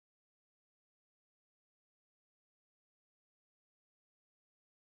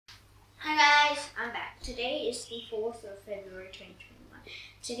Hi guys, I'm back. Today is the 4th of February 2021.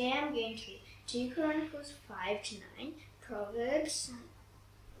 Today I'm going to read 2 Chronicles 5 to 9, Proverbs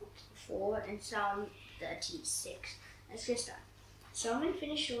 4 and Psalm 36. Let's get started. Solomon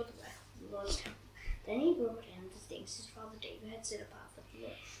finished all the work of the Lord's temple. Then he brought in the things his father David had set apart for the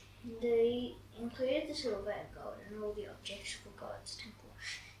Lord. They included the silver and gold and all the objects for God's temple.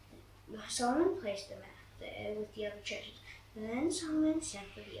 Solomon placed them there with the other treasures. And then Solomon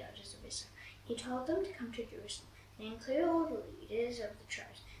sent for the elders of Israel. He told them to come to Jerusalem. They included all the leaders of the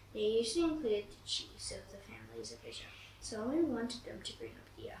tribes. They usually included the chiefs of the families of Israel. Solomon wanted them to bring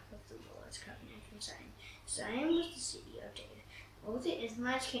up the ark of the Lord's covenant from Zion. Zion was the city of David. All the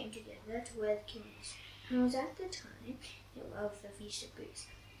Israelites came together to where the king was. It was at the time of the Feast of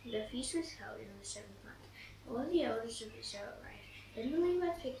Booths. The feast was held in the 7th month. All the elders of Israel arrived. Then the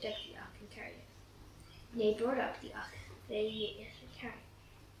Levites picked up the ark and carried it. They brought up the ark. They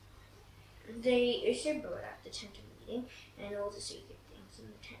also brought up the tent of meeting and all the sacred things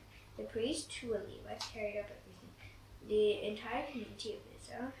in the tent. The priests who were Levites carried up everything. The entire community of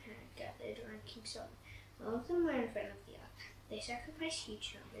Israel had gathered around King Solomon. All of them were in front of the ark. They sacrificed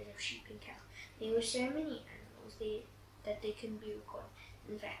huge numbers of sheep and cows. There were so many animals that they couldn't be recorded.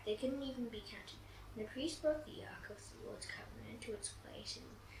 In fact, they couldn't even be counted. The priests brought the ark of the Lord's covenant to its place in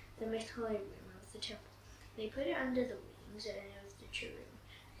the most holy room of the temple. They put it under the wings of the cherubim.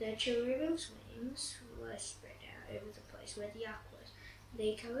 The cherubim's wings were spread out over the place where the ark was.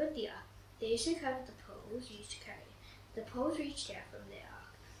 They covered the ark. They also covered the poles used to carry it. The poles reached out from the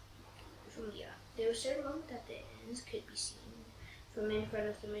ark. They were so long that their ends could be seen from in front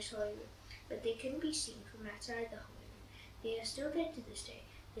of the most holy room, but they couldn't be seen from outside the holy room. They are still there to this day.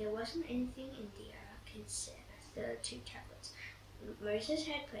 There wasn't anything in the ark except the 2 tablets. Moses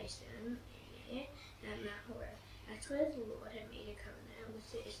had placed them at Mount Horeb. That's where the Lord had made a covenant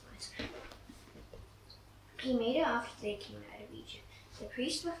with the Israelites. He made it after they came out of Egypt. The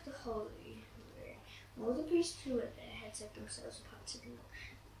priests left the holy room. All the priests who were there had set themselves apart to the Lord.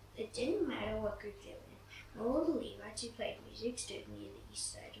 It didn't matter what group they were in. All the Levites who played music stood near the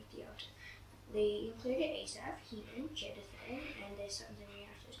east side of the altar. They included Asaph, Heman, Jeduthun, and their sons and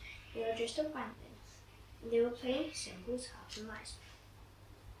daughters. They were dressed up fine then. They were playing cymbals, harps, and lyres.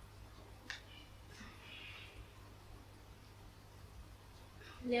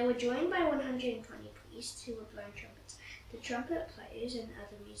 They were joined by 120 priests who were blowing trumpets. The trumpet players and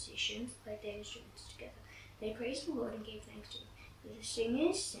other musicians played their instruments together. They praised the Lord and gave thanks to him. The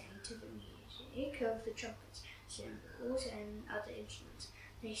singers sang to the music of the trumpets, cymbals, and other instruments.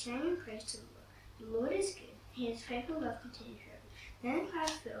 They sang and praised to the Lord. The Lord is good. His faithful love continues forever. Then a cloud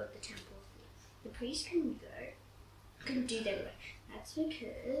filled the temple. The priests couldn't do their work. That's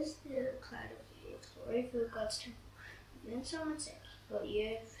because the cloud of the Lord's glory filled God's temple. Then someone said, "Well, you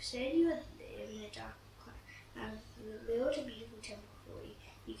have said you would live in a dark cloud. I've built a beautiful temple for you.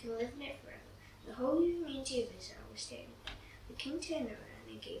 You can live in it forever." The whole community of Israel was standing there. The king turned around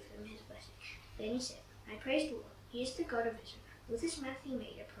and gave them his blessing. Then he said, "I praise the Lord. He is the God of Israel. With his mouth he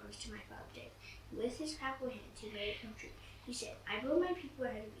made a promise to my father David. With his powerful hands he made it come true. He said, I brought my people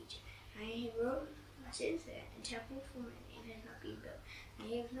out of Egypt. I have brought since then a temple for my name has not been built.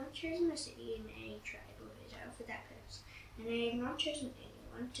 I have not chosen a city in any tribe of Israel for that purpose. And I have not chosen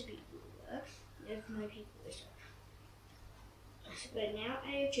anyone to be ruler of my people Israel. But now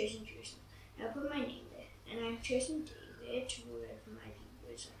I have chosen Jerusalem. I will put my name there. And I have chosen David to rule over my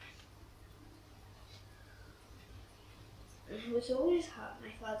people Israel. With all his heart,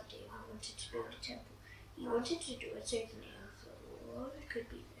 my father David wanted to build a temple. He wanted to do it so the name of the Lord could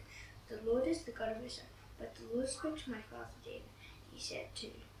be there. The Lord is the God of Israel. But the Lord spoke to my father David.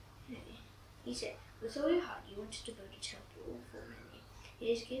 He said, with all your heart you wanted to build a temple for my name. It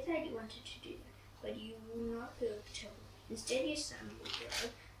is good that you wanted to do that, but you will not build the temple. Instead, your son will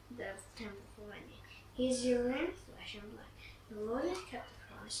build the temple for my name. He is your own flesh and blood. The Lord has kept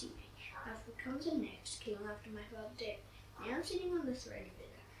the promise he made. I've become the next king after my father David. Now I'm sitting on the throne of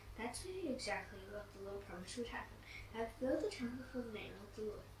Israel. That's exactly what the Lord promised would happen. I've built the temple for the name of the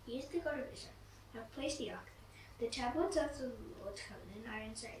Lord. He is the God of Israel. I've placed the ark there. The tablets of the Lord's covenant are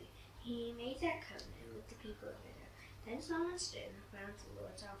inside you. He made that covenant with the people of Israel. Then Solomon stood in front of the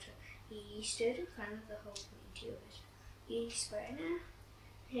Lord's altar. He stood in front of the whole community of Israel. He spread out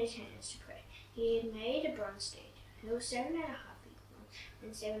his hands to pray. He had made a bronze stage. It was 7.5 feet long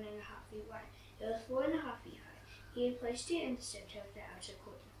and 7.5 feet wide. It was 4.5 feet high. He had placed it in the center of the outer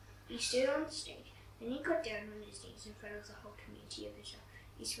court. He stood on the stage. Then he got down on his knees in front of the whole community of Israel.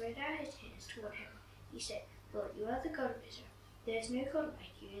 He spread out his hands toward heaven. He said, Lord, you are the God of Israel. There is no God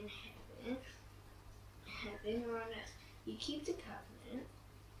like you in heaven or on earth. You keep the covenant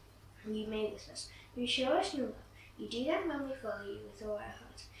you made with us. You show us your love. You do that when we follow you with all our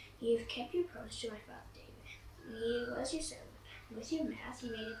hearts. You have kept your promise to my father David. He was your servant, and with your mouth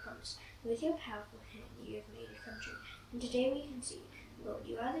you made a promise. And with your powerful hand you have made it come true. And today we can see, Lord,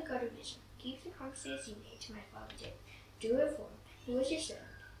 you are the God of Israel. Keep the promises you made to my father David. Do it for him. He was your servant.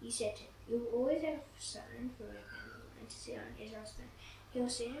 You said to him, you will always have a son forever and to sit on Israel's throne. He will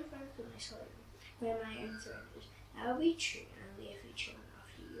sit in front of the most holy room, where my own throne is. I will be true only if your children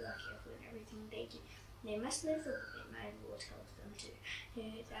after you are careful in everything they do. They must live the way my law tells them to.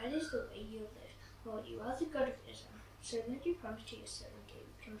 That is the way you have lived. Lord, you are the God of Israel, so let your promise to your servant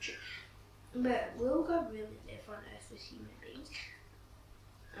David come true. But will God really live on earth with human beings?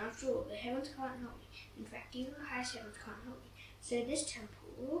 After all, the heavens can't hold me. In fact, even the highest heavens can't hold me. So this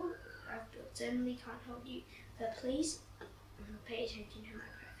temple I've built certainly can't hold you. But please pay attention to my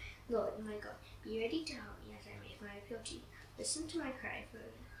prayer. Lord, my God, be ready to help me as I make my appeal to you. Listen to my cry for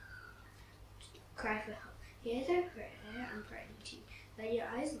help. Hear the prayer I'm praying to you. Let your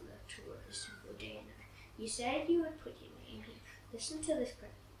eyes look toward this temple day and night. You said you would put your name here. Listen to this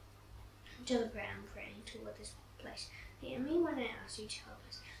prayer. To the prayer I'm praying toward this place. Hear me when I ask you to help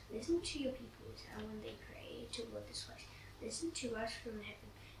us. Listen to your people Israel when they pray toward this place. Listen to us from heaven.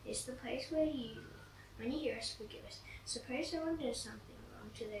 It's the place where you live. When you hear us, forgive us. Suppose someone does something wrong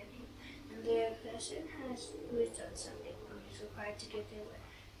to their neighbor, and the person who has done something wrong is required to give their word.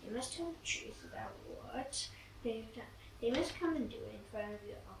 They must tell the truth about what they've done. They must come and do it in front of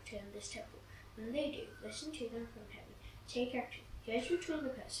your altar in this temple. When they do, listen to them from heaven. Take action. Judge between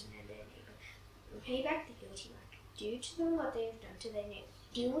the person and their neighbor. And pay back the guilty one. Do to them what they have done to their neighbor.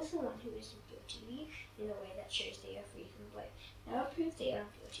 Deal with the one who isn't guilty of you in a way that shows they are free from blame. That will prove they are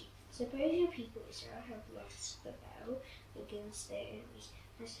guilty. Suppose your people Israel have lost the battle against their enemies.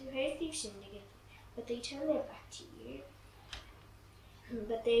 And suppose they've sinned against them. But they turn back to you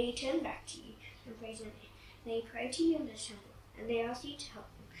and praise your name. They pray to you in this temple, and they ask you to help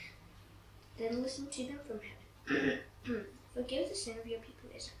them. Then listen to them from heaven. Forgive the sin of your people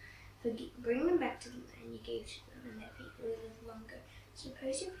Israel. Bring them back to the land you gave to them, and their people will live longer.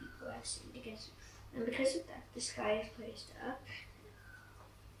 Suppose your people have sinned against them, and because of that, the sky is closed up,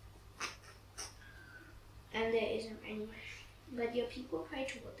 and there isn't anywhere. But your people pray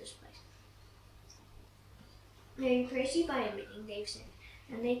toward this place. They praise you by admitting they've sinned,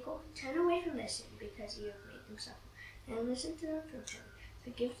 and they call, turn away from their sin because you have made them suffer. And listen to them from heaven.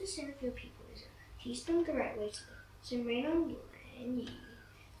 Forgive the sin of your people Israel. Teach them the right way to live. Send rain on the land you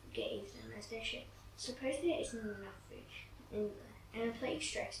gave them as their share. Suppose there isn't enough food in the land, and a plague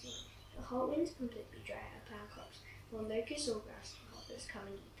strikes the land. The hot winds completely dry up our crops, while locusts or grasshoppers come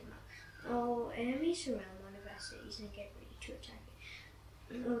and eat them up. Our enemies surround one of our cities and get ready to attack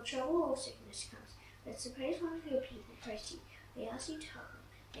it. Or trouble or sickness comes. But suppose one of your people prays to you. They ask you to help them.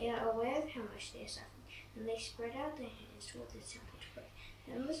 They are aware of how much they are suffering, and they spread out their hands toward the temple to pray.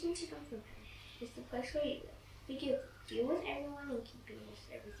 And listen to them from heaven. It's the place where you live. Forgive them. Deal with everyone in keeping with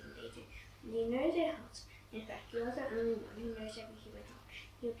everything they do. You know their hearts. In fact, you are the only one who knows every human heart.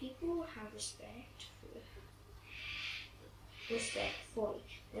 Your people will have respect for you.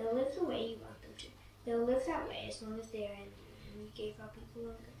 They'll live the way you want them to. They'll live that way as long as they are in you, and you gave our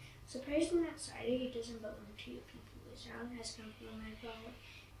people longer. Suppose an outsider who doesn't belong to your people Israel has come from my family.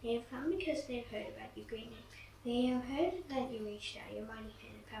 They have come because they have heard about your great name. They have heard that you reached out your mighty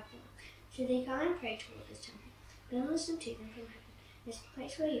hand and powerful arm. So they come and pray toward this temple. Then listen to them from heaven. It's the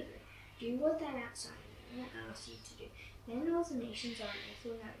place where you live. Do what that outsider asks you to do. Then all the nations on earth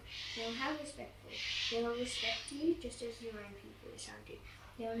will know. They will have respect for you. They will respect you just as your own people Israel do.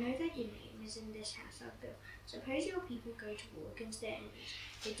 They will know that your name is in this house I've built. Suppose your people go to war against their enemies.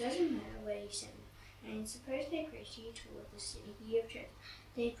 It doesn't matter where you send them. And suppose they pray to you toward the city you have chosen.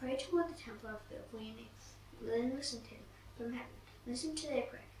 They pray toward the temple I've built for your name. Then listen to them from heaven. Listen to their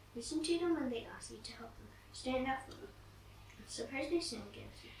prayer. Listen to them when they ask you to help them. Stand up for them. Suppose they sin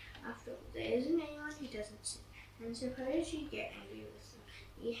against you. After all, there isn't anyone who doesn't sin. And suppose you get angry with them.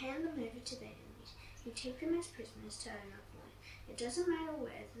 You hand them over to their enemies. You take them as prisoners to another land. It doesn't matter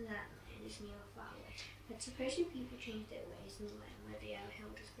whether that land is near or far away. But suppose your people change their ways in the land where they are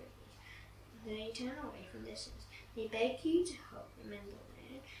held as prisoners. They turn away from their sins. They beg you to help them in the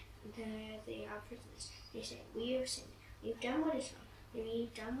land where they are prisoners. They say, we have sinned. We've done what is wrong.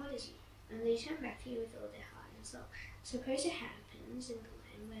 We've done what is evil. And they turn back to you with all their heart and soul. Suppose it happens in the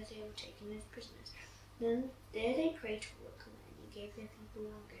land where they were taken as prisoners. Then there they pray toward the land you gave their people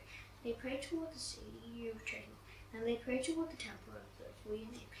longer. They pray toward the city you have chosen. And they pray toward the temple of built for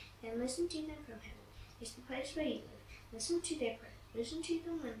your name. And listen to them from heaven. It's the place where you live. Listen to their prayer. Listen to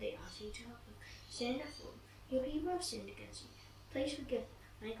them when they ask you to help them. Stand up for them. Your people have sinned against you. Please forgive them.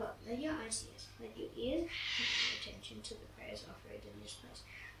 My God, let your eyes see us, let your ears pay attention to the prayers offered in this place.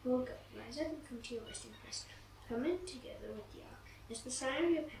 Lord God, rise up and come to your resting place. Come in together with the ark as the sign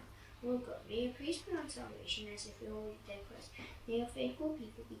of your power. Lord God, may your priests put on salvation as if we all their clothes. May your faithful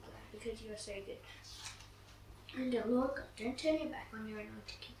people be glad because you are so good. And Lord God, don't turn your back on your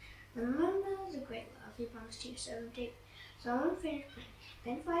anointed king. Remember the great love he promised to your servant David. Solomon finished praying.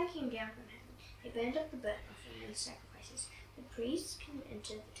 Then fire came down from heaven. It burned up the burnt offering and the sacrifices. The priests can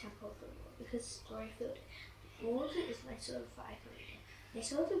enter the temple of the Lord because his glory filled it. All the Israelites saw the fire coming down. They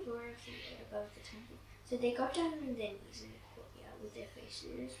saw the glory of the Lord above the temple. So they got down on their knees in the courtyard with their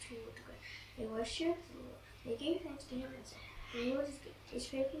faces toward the ground. They worshipped the Lord. They gave thanks to him and said, "The Lord is good. His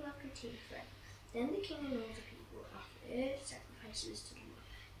faithful love continues forever." Then the king and all the people offered sacrifices to the Lord.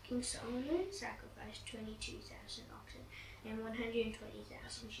 King Solomon sacrificed 22,000 oxen and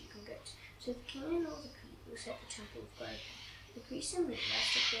 120,000 sheep and goats. So the king and all the people set the temple of God. The priests and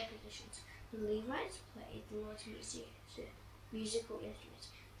Levites took their positions. The Levites played the Lord's musical instruments.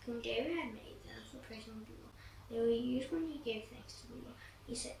 King David had made them for praising the Lord. They were used when he gave thanks to the Lord.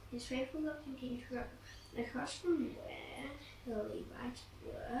 He said, "His faithful love continues forever." Across from where the Levites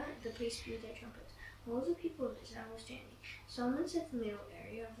were, the priests blew their trumpets. All the people of Israel were standing. Solomon set the middle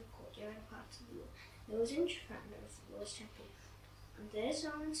area of the courtyard apart to the Lord. It was in front of the Lord's temple. And there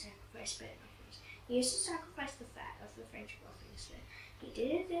Solomon sacrificed burnt offerings. He used to sacrifice the fat of the friendship offerings there. He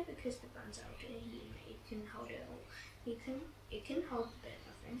did it there because the bronze altar he made can hold it all. It can hold the burnt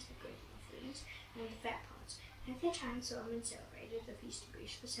offerings, the grain offerings, and the fat parts. At that time, Solomon celebrated the Feast of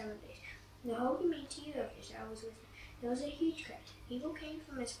Booths for 7 days. The whole community of Israel was with him. There was a huge crowd. People came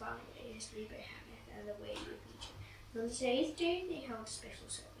from as far away as Hamath and the way of Egypt. On the 8th day, they held a special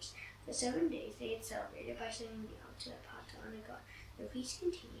service. For 7 days, they had celebrated by setting the altar apart to honor God. The feast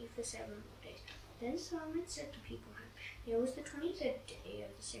continued for 7 more days. Then Solomon sent the people home. It was the 23rd day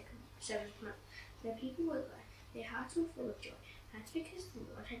of the 7th month. The people were glad. Their hearts were full of joy. That's because the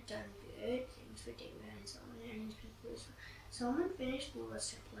Lord had done good things for David and Solomon and his people Israel. Solomon finished the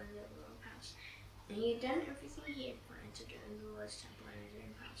Lord's temple and the royal house. And he had done everything he had planned to do in the Lord's temple and his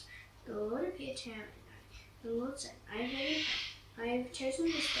own house. The Lord appeared to him at night. The Lord said, "I have heard your prayer. I have chosen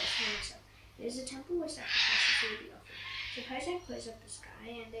this place for myself. It is a temple where sacrifices will be offered. Suppose I close up the sky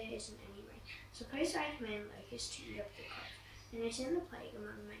and there isn't any rain. Suppose I command locusts to eat up the crops. And I send the plague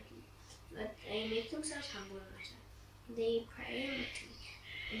among my people. But they make themselves humble in my sight. They pray and look to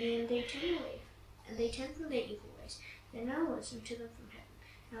me. And they turn away, and they turn from their evil ways. Then I will listen to them from heaven.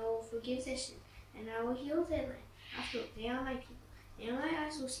 I will forgive their sin, and I will heal their land. After all, they are my people. Now my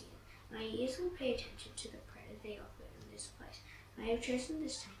eyes will see them. My ears will pay attention to the prayer they offer in this place. I have chosen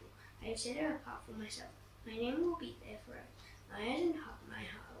this temple. I have set it apart for myself. My name will be there forever. My eyes and my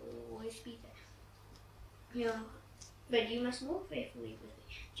heart will always be there. But you must walk faithfully with me,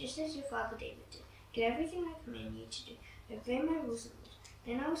 just as your father David did. Do everything I command you to do. Obey my rules and laws.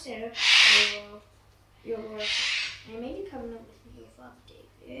 Then I will set up your royal throne. I made a covenant with your father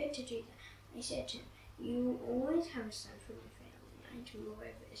David to do that. I said to him, "You will always have a son from your family line to rule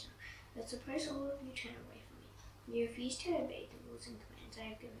over Israel. But suppose all of you turn away from me. You refuse to obey the rules and commands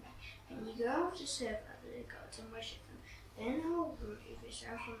I have given you, and you go off to serve other gods and worship them. Then I will remove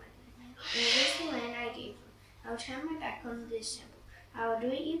Israel from my land, and it is the land I gave them. I will turn my back on this temple. I will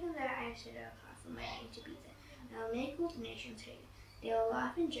do it even though I have set it apart for my name to be there. I will make all the nations hate it. They will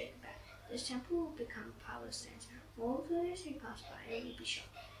laugh and joke about it. This temple will become a pile of stones. All those who pass by it will be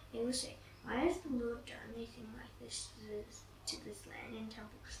shocked. They will say, 'Why has the Lord done anything like this to this land and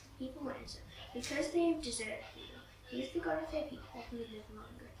temple?' People will answer, 'Because they have deserted the Lord. He is the God of their people who live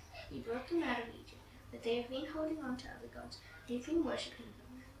among them. He brought them out of Egypt, but they have been holding on to other gods. They've been worshipping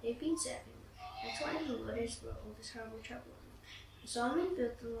them. They've been serving them. That's why the Lord has brought all this horrible trouble on them.' Solomon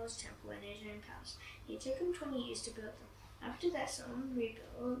built the Lord's temple and his own palace. It took him 20 years to build them. After that, Solomon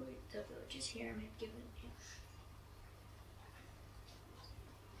rebuilt the villages Hiram had given him.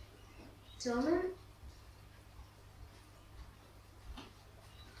 Solomon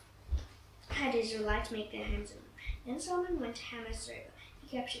had Israelites make their homes in them. Then Solomon went to Hamath Zoba. He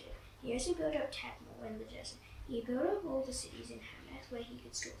captured it. He also built up Tadmor in the desert. He built up all the cities in Hamath where he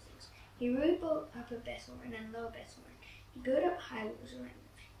could store things. He rebuilt upper Bethhoron and lower Bethhoron. He built up high walls around them.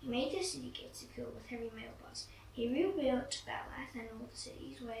 He made the city gates secure with heavy mail bars. He rebuilt Baalath and all the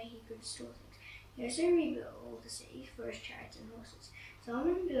cities where he could store things. He also rebuilt all the cities for his chariots and horses.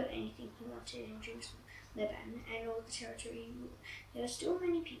 Solomon built anything he wanted in Jerusalem, Lebanon, and all the territory he ruled. There were still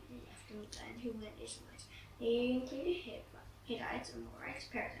many people left in the land who weren't Israelites. They included Hittites, Amorites,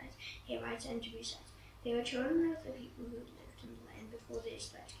 Perizzites, Hamites, and Jebusites. They were children of the people who lived in the land before the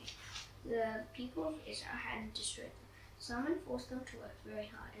Israelites came. The people of Israel hadn't destroyed them. Solomon forced them to work very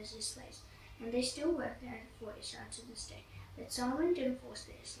hard as his slaves, and they still work as boys out to this day. But Solomon didn't force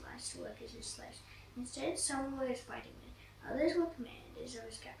the Israelites to work as his slaves. Instead, some were his fighting men, others were commanders of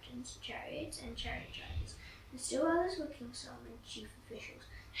his captains, chariots, and chariot drivers, and still others were King Solomon's chief officials.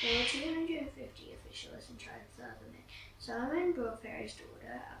 There were 250 officials in charge of the other men. Solomon brought Pharaoh's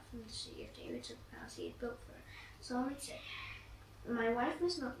daughter out from the city of David to the palace he had built for her. Solomon said, "My wife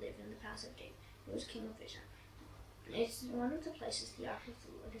must not live in the palace of David, who was king of Israel. It's one of the places the ark of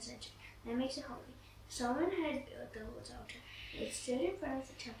the Lord has entered. That makes it holy." Solomon had built the Lord's altar. It stood in front of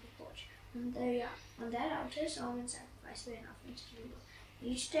the temple porch. On that altar, Solomon sacrificed burnt offerings to the Lord.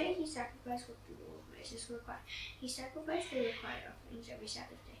 Each day he sacrificed what the law of Moses required. He sacrificed the required offerings every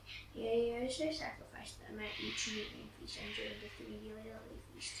Sabbath day. He also sacrificed them at each new moon feast and during the 3 yearly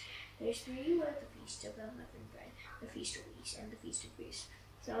feasts. Those 3 were the Feast of Unleavened Bread, the Feast of Weeks, and the Feast of Booths.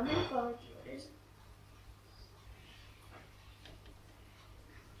 Solomon followed the orders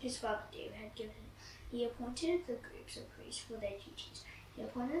his father David had given him. He appointed the groups of priests for their duties. He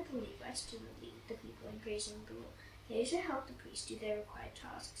appointed the Levites to lead the people in praising the Lord. They also helped the priests do their required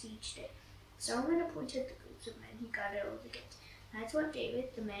tasks each day. Solomon appointed the groups of men who guarded all the gates. That's what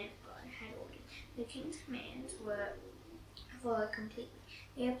David, the man of God, had ordered. The king's commands were followed completely.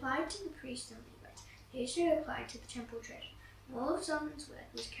 They applied to the priests and Levites. They also applied to the temple treasure. All of Solomon's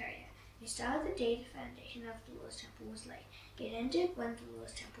work was carried out. It started the day the foundation of the Lord's temple was laid. It ended when the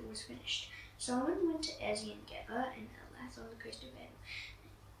Lord's temple was finished. Solomon went to Ezion-Geber and Elath on the coast of Edom.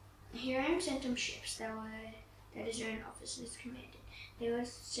 Hiram sent him ships that his own officers commanded. They were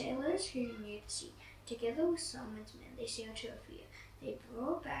sailors who knew the sea. Together with Solomon's men, they sailed to Ophir. They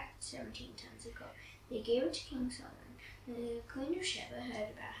brought back 17 tons of gold. They gave it to King Solomon. The Queen of Sheba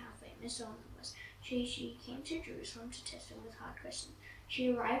heard about how famous Solomon was. She came to Jerusalem to test him with hard questions. She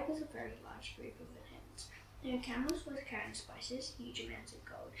arrived with a very large group of attendants. Their camels were carrying spices, huge amounts of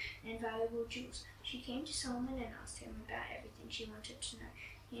gold, and valuable jewels. She came to Solomon and asked him about everything she wanted to know.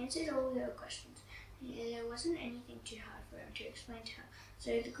 He answered all her questions. There wasn't anything too hard for him to explain to her.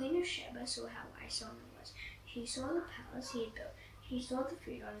 So the Queen of Sheba saw how wise Solomon was. She saw the palace he had built. She saw the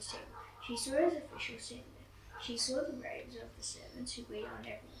food on his table. She saw his officials sitting there. She saw the robes of the servants who waited on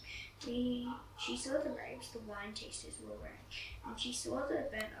everyone. She saw the robes the wine tasters were wearing, and she saw the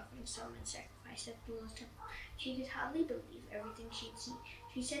burnt offering Solomon sacrificed at the Lord's temple. She could hardly believe everything she had seen.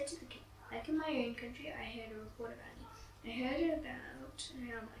 She said to the king, "Back in my own country, I heard a report about you. I heard about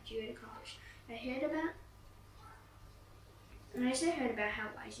how much you had accomplished. I also heard about how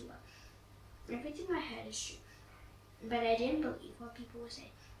wise you are. Everything I heard is true, but I didn't believe what people were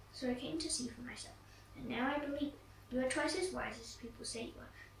saying, so I came to see for myself. And now I believe it. You are twice as wise as people say you are.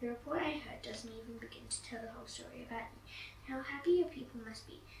 The report I heard doesn't even begin to tell the whole story about you. How happy your people must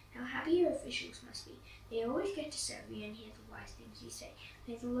be. How happy your officials must be. They always get to serve you and hear the wise things you say.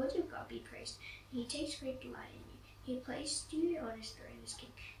 May the Lord your God be praised. He takes great delight in you. He placed you on his throne as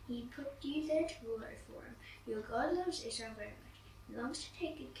king. He put you there to rule over him. Your God loves Israel very much. He longs to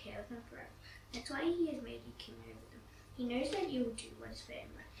take good care of them forever. That's why he has made you king over them. He knows that you will do what is fair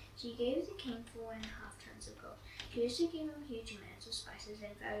and right." She gave the king 4.5 tons of gold. She also gave him huge amounts of spices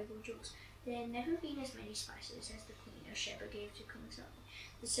and valuable jewels. There had never been as many spices as the Queen of Sheba gave to King Solomon.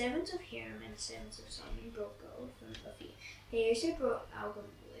 The servants of Hiram and the servants of Solomon brought gold from Ophir. They also brought algum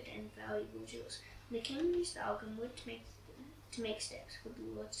wood and valuable jewels. The king used the algum wood to make steps for the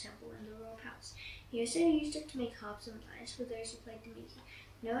Lord's temple and the royal palace. He also used it to make harps and lyres for those who played the music.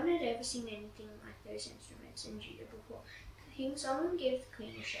 No one had ever seen anything like those instruments in Judah before. King Solomon gave the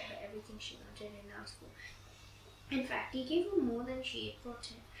Queen of Sheba everything she wanted and asked for. In fact, he gave her more than she had brought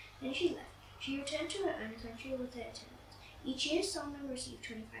to him. Then she left. She returned to her own country with her attendants. Each year, Solomon received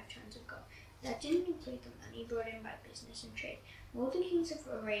 25 tons of gold. That didn't include the money brought in by business and trade. All the kings of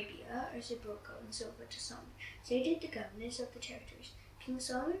Arabia also brought gold and silver to Solomon. So did the governors of the territories. King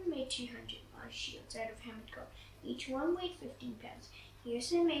Solomon made 200 large shields out of hammered gold. Each one weighed 15 pounds. He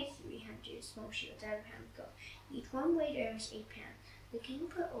also made 300 small shields out of hammered gold. Each one weighed almost 8 pounds. The king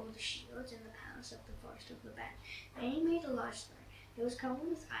put all the shields in the palace of the forest of Lebanon. Then he made a large throne. It was covered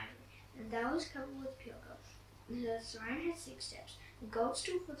with ivory, and that was covered with pure gold. The throne had 6 steps. The gold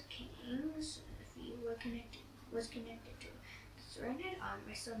stool for the king's feet was connected to it. The throne had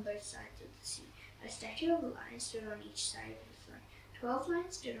armrests on both sides of the seat. A statue of a lion stood on each side of the throne. 12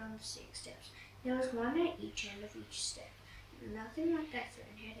 lions stood on the 6 steps. There was one at each end of each step. Nothing like that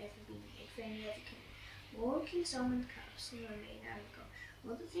throne had ever been made for any other king. All King Solomon's cups were made out of gold.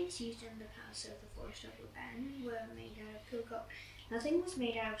 All the things used in the palace of the forest of Lebanon were made out of pure gold. Nothing was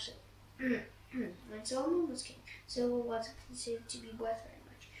made out of silver. When Solomon was king, silver wasn't considered to be worth very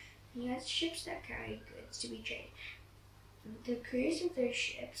much. He had ships that carried goods to be traded. The crews of those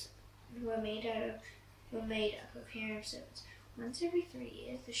ships were made up of harem servants. Once every 3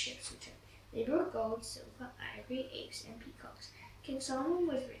 years, the ships returned. They brought gold, silver, ivory, apes, and peacocks. King Solomon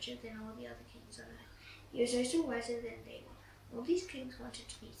was richer than all the other kings on earth. He was also wiser than they were. All these kings wanted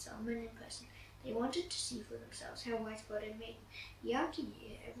to meet Solomon in person. They wanted to see for themselves how wise God had made him. Year after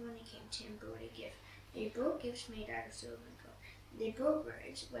year, everyone who came to him brought a gift. They brought gifts made out of silver and gold. They brought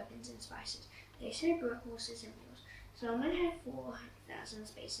robes, weapons, and spices. They also brought horses and mules. Solomon had 4,000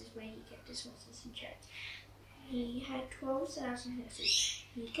 spaces where he kept his horses and chariots. He had 12,000 horses.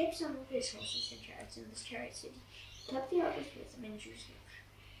 He kept some of his horses and chariots in this chariot city. He kept the others with him in Jerusalem.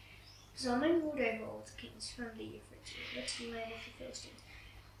 Solomon ruled over all the kings from the Euphrates to the land of the Philistines.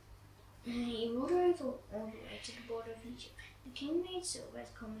 He ruled over all the way to the border of Egypt. The king made silver as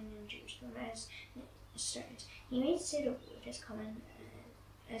common in Jerusalem as stones. He made cedar wood as common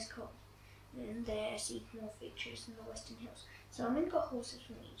as coal. And there seek more fig trees in the western hills. Solomon got horses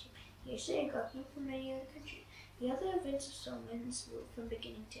from Egypt. He also got them from many other countries. The other events of Solomon's rule from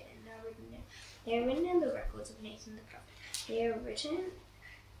beginning to end are written there. They are written in the records of Nathan the prophet. They are written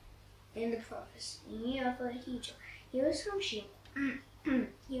in the prophets of Egypt. He was from Sheba.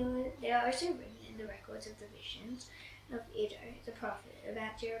 They are also written in the records of the visions of Iddo the prophet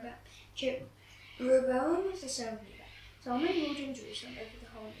about Jeroboam. Jeroboam was the son of Nebat. Solomon ruled in Jerusalem over the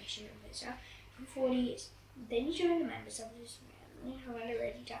whole nation of Israel for 40 years. Then he joined the members of his family who had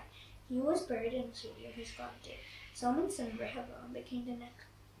already died. He was buried in the city of his father David. Solomon's son Rehoboam became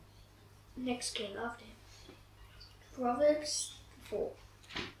the next king after him. Proverbs 4.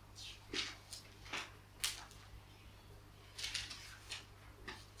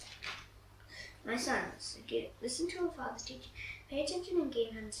 My sons, listen to your father's teaching. Pay attention and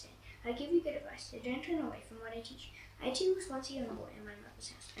gain understanding. I give you good advice, so don't turn away from what I teach you. I too was once a young boy in my mother's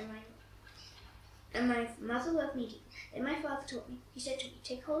house, and my mother loved me deeply. Then my father taught me. He said to me,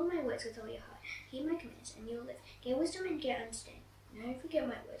 take hold of my words with all your heart. Keep my commands, and you will live. Get wisdom and get understanding. Don't forget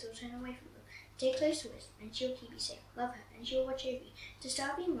my words or turn away from them. Stay close to wisdom, and she will keep you safe. Love her, and she will watch over you. To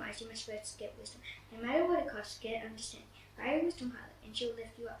start being wise, you must first get wisdom. No matter what it costs, get understanding. Buy wisdom highly, and she will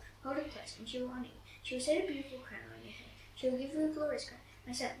lift you up. Hold it close, and she will honor you. She will set a beautiful crown on your head. She will give you a glorious crown.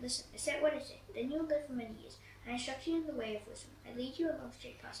 I said, listen, accept what I say. Then you will live for many years. I instruct you in the way of wisdom. I lead you along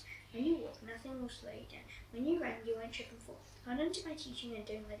straight paths. When you walk, nothing will slow you down. When you run, you won't trip and fall. Hold on to my teaching and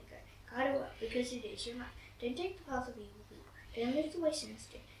don't let it go. Guard it well, because it is your life. Don't take the path of evil people. Don't live the way sinners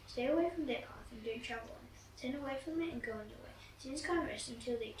do. Stay away from their path and don't travel on it. Turn away from it and go on your way. Sinners can't rest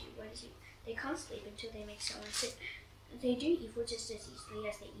until they do what is evil. They can't sleep until they make someone sick. They do evil just as easily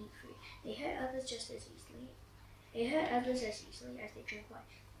as they eat food. They hurt others just as easily. They hurt others as easily as they drink wine.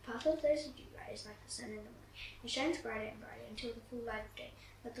 The path of those who do right is like the sun in the morning. It shines brighter and brighter until the full light of day.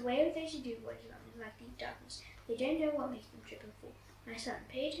 But the way of those who do what is wrong is like deep darkness. They don't know what makes them trip and fall. My son,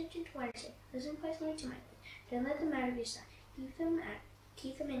 pay attention to what I say. Listen closely to my words. Don't let them out of your sight. Keep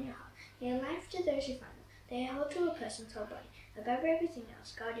them in your heart. They are life to those who find them. They are health to a person's whole body. Above everything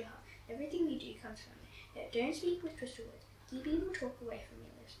else, guard your heart. Everything you do comes from it. Don't speak with twisted words. Keep evil talk away from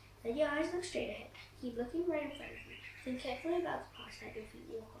your lips. Let your eyes look straight ahead. Keep looking right in front of you. Think carefully about the path that your feet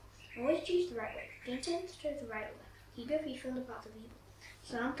walk on. Always choose the right way. Don't turn to the right or left. Keep your feet from the path of evil.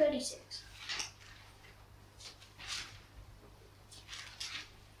 Psalm 36.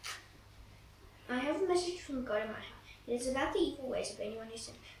 I have a message from God in my heart. It is about the evil ways of anyone who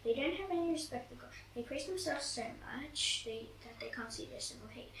sins. They don't have any respect for God. They praise themselves so much that they can't see their sin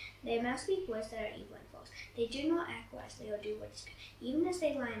or hate. Their mouths speak words that are evil and false. They do not act wisely or do what is good. Even as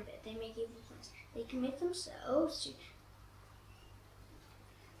they lie in bed, they make evil plans. They commit themselves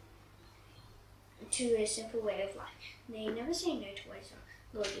to a simple way of life. They never say no to what is wrong.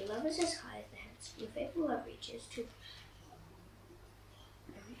 Lord, your love is as high as the heavens. Your faithful love reaches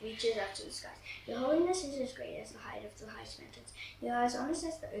up to the skies. Your holiness is as great as the height of the highest mountains. You are as honest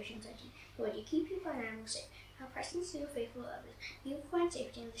as the oceans are deep. Lord, you keep your fine animals safe. How precious to your faithful others. You will find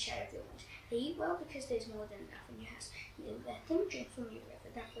safety in the shadow of your wings. They eat well because there is more than enough in your house. You let them drink from your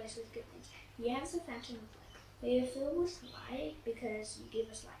river that flows with good things. You have the fountain of life. We are filled with light because you give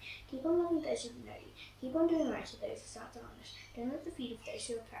us light. Keep on loving those who know you. Keep on doing right to those who start to honor us. Don't let the feet of those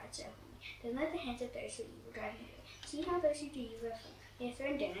who are proud serve me. Don't let the hands of those who are evil drive me away. See how those who do evil are fallen. They are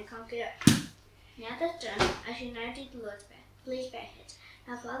thrown down and can't get up. Now that's done, I shall now do the Lord's prayer. Please bow your heads.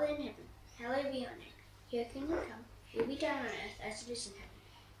 Our Father in heaven, hallowed be your name. Your kingdom come, will be done on earth as it is in heaven.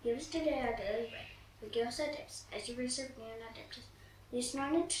 Give us today our daily bread. Forgive us our debts, as we forgive our debtors. Lead us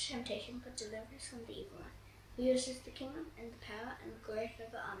not into temptation, but deliver us from the evil one. For yours is the kingdom, and the power, and the glory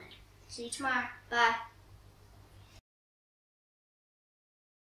forever. Amen. See you tomorrow. Bye.